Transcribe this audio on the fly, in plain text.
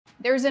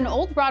There's an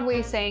old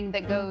Broadway saying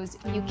that goes,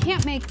 you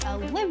can't make a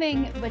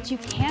living, but you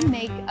can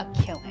make a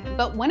killing.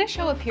 But when a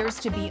show appears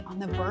to be on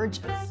the verge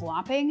of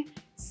flopping,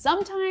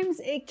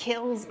 sometimes it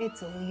kills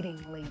its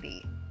leading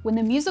lady. When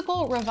the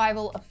musical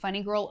revival of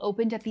Funny Girl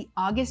opened at the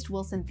August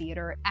Wilson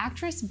Theater,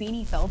 actress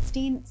Beanie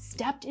Feldstein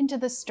stepped into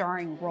the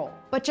starring role.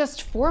 But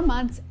just 4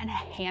 months and a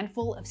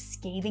handful of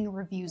scathing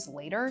reviews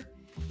later,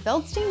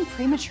 Feldstein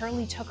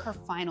prematurely took her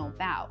final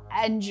bow,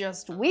 and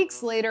just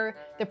weeks later,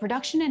 the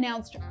production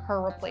announced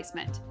her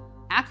replacement,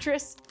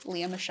 actress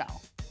Lea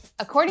Michele.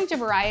 According to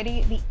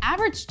Variety, the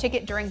average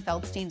ticket during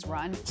Feldstein's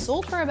run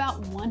sold for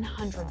about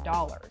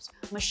 $100.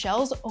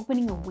 Michele's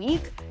opening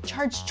week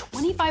charged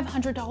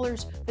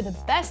 $2,500 for the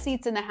best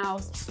seats in the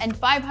house and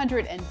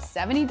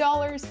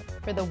 $570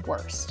 for the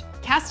worst.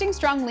 Casting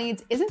strong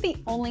leads isn't the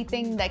only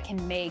thing that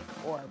can make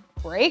or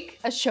break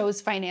a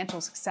show's financial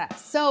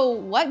success. So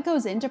what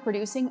goes into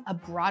producing a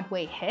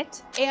Broadway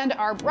hit? And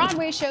are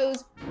Broadway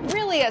shows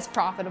really as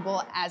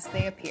profitable as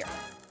they appear?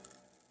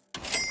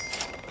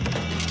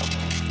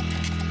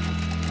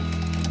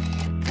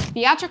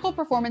 Theatrical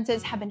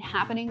performances have been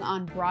happening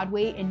on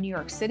Broadway in New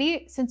York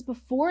City since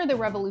before the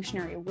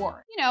Revolutionary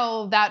War. You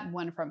know, that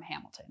one from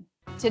Hamilton.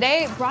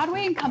 Today,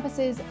 Broadway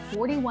encompasses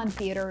 41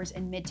 theaters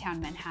in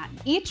midtown Manhattan,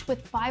 each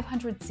with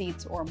 500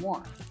 seats or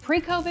more.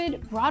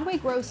 Pre-COVID, Broadway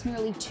grossed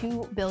nearly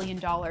 $2 billion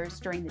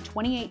during the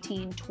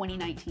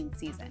 2018-2019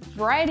 season.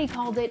 Variety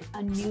called it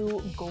a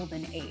new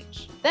golden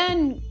age.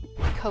 Then,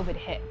 COVID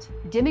hit,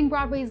 dimming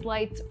Broadway's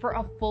lights for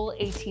a full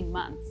 18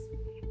 months.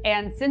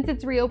 And since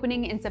its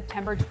reopening in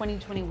September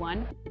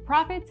 2021,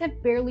 profits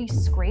have barely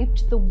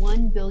scraped the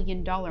 $1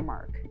 billion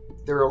mark.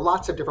 There are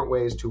lots of different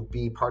ways to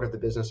be part of the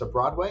business of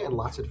Broadway and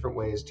lots of different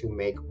ways to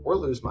make or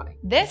lose money.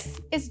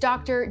 This is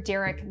Dr.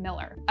 Derek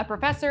Miller, a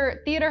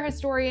professor, theater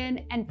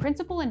historian, and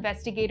principal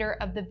investigator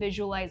of the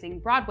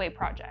Visualizing Broadway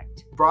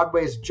project.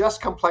 Broadway is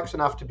just complex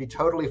enough to be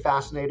totally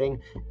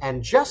fascinating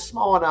and just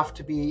small enough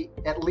to be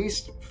at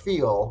least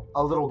feel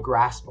a little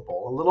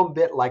graspable, a little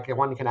bit like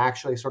one can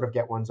actually sort of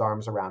get one's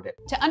arms around it.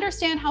 To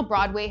understand how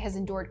Broadway has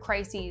endured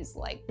crises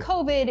like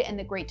COVID and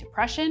the Great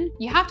Depression,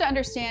 you have to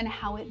understand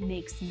how it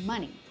makes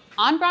money.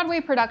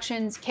 On-Broadway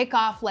productions kick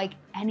off like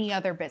any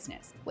other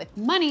business, with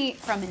money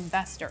from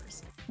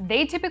investors.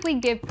 They typically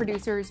give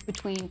producers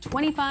between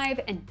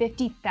 $25,000 and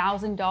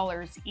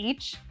 $50,000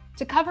 each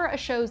to cover a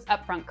show's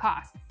upfront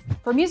costs.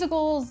 For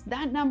musicals,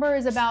 that number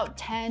is about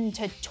 $10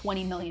 to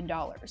 $20 million,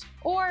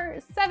 or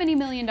 $70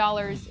 million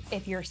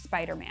if you're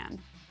Spider-Man.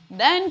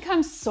 Then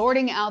comes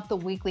sorting out the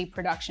weekly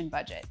production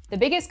budget. The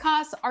biggest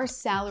costs are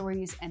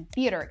salaries and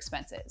theater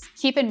expenses.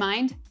 Keep in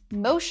mind,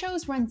 most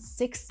shows run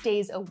 6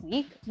 days a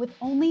week with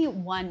only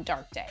one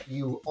dark day.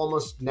 You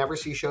almost never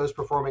see shows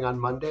performing on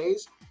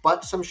Mondays,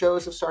 but some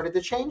shows have started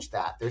to change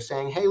that. They're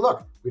saying, hey,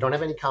 look, we don't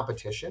have any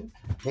competition.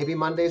 Maybe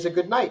Monday's a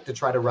good night to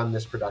try to run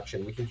this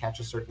production. We can catch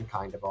a certain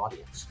kind of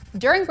audience.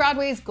 During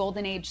Broadway's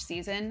Golden Age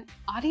season,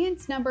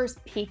 audience numbers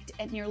peaked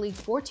at nearly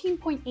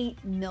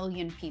 14.8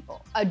 million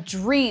people, a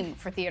dream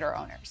for theater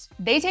owners.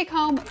 They take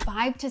home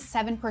 5 to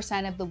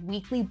 7% of the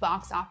weekly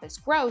box office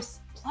gross,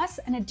 plus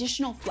an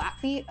additional flat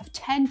fee of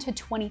 $10,000 to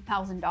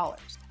 $20,000.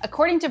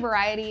 According to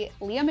Variety,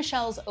 Lea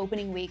Michele's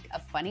opening week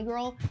of Funny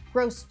Girl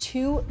grossed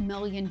 $2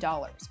 million,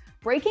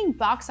 breaking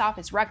box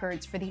office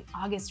records for the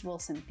August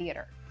Wilson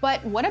Theater.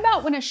 But what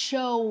about when a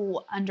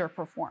show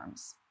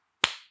underperforms?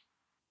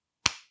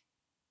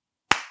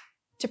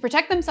 To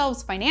protect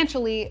themselves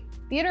financially,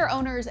 theater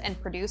owners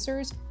and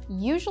producers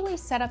usually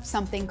set up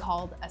something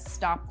called a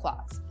stop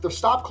clause. The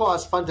stop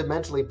clause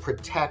fundamentally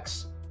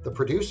protects the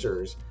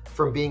producers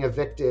from being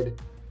evicted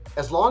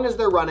as long as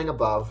they're running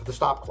above the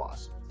stop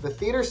clause. The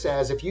theater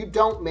says if you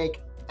don't make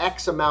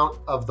X amount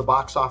of the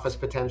box office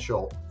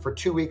potential for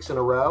 2 weeks in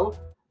a row,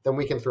 then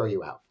we can throw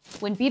you out.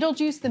 When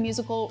Beetlejuice the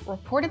musical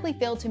reportedly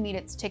failed to meet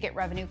its ticket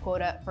revenue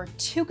quota for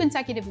 2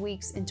 consecutive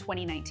weeks in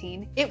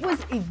 2019, it was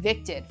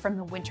evicted from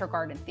the Winter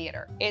Garden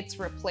Theater. Its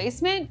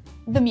replacement,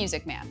 The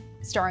Music Man,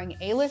 starring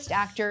A-list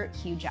actor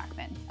Hugh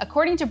Jackman.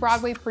 According to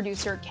Broadway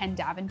producer Ken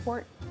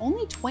Davenport,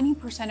 only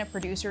 20% of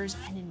producers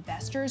and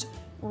investors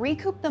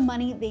recoup the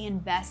money they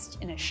invest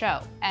in a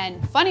show.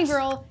 And Funny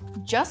Girl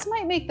just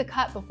might make the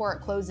cut before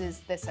it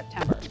closes this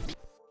September.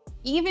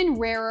 Even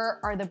rarer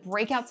are the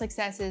breakout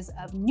successes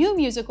of new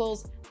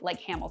musicals like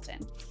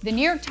Hamilton. The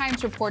New York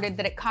Times reported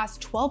that it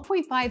cost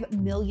 $12.5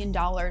 million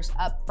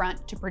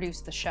upfront to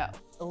produce the show.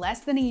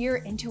 Less than a year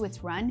into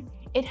its run,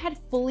 it had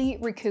fully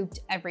recouped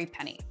every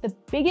penny. The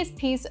biggest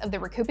piece of the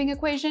recouping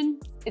equation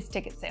is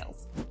ticket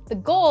sales. The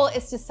goal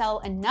is to sell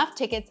enough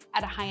tickets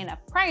at a high enough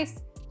price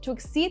to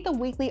exceed the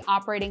weekly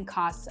operating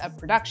costs of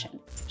production.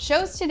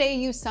 Shows today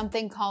use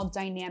something called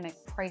dynamic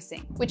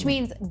pricing, which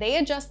means they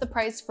adjust the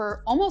price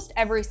for almost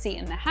every seat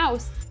in the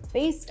house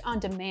based on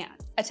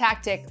demand, a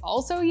tactic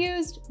also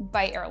used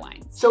by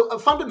airlines. So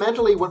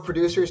fundamentally, what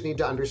producers need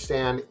to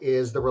understand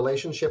is the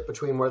relationship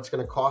between what it's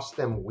going to cost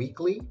them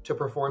weekly to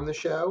perform the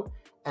show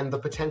and the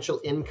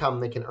potential income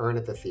they can earn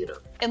at the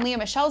theater. In Lea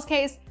Michele's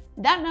case,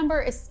 That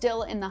number is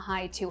still in the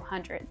high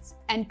 200s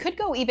and could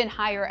go even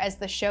higher as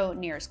the show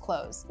nears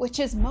close, which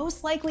is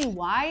most likely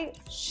why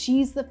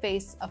she's the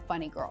face of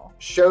Funny Girl.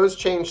 Shows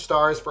change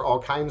stars for all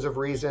kinds of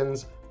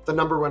reasons. The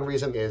number one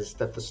reason is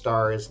that the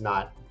star is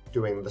not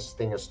doing this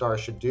thing a star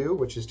should do,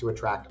 which is to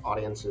attract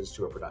audiences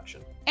to a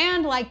production.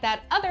 And like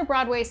that other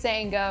Broadway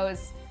saying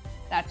goes,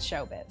 that's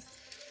showbiz.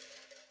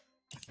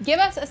 Give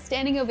us a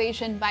standing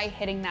ovation by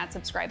hitting that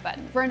subscribe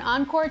button. For an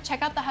encore,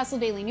 check out the Hustle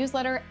Daily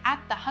newsletter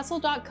at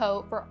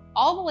thehustle.co for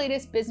all the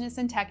latest business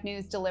and tech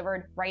news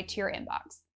delivered right to your inbox.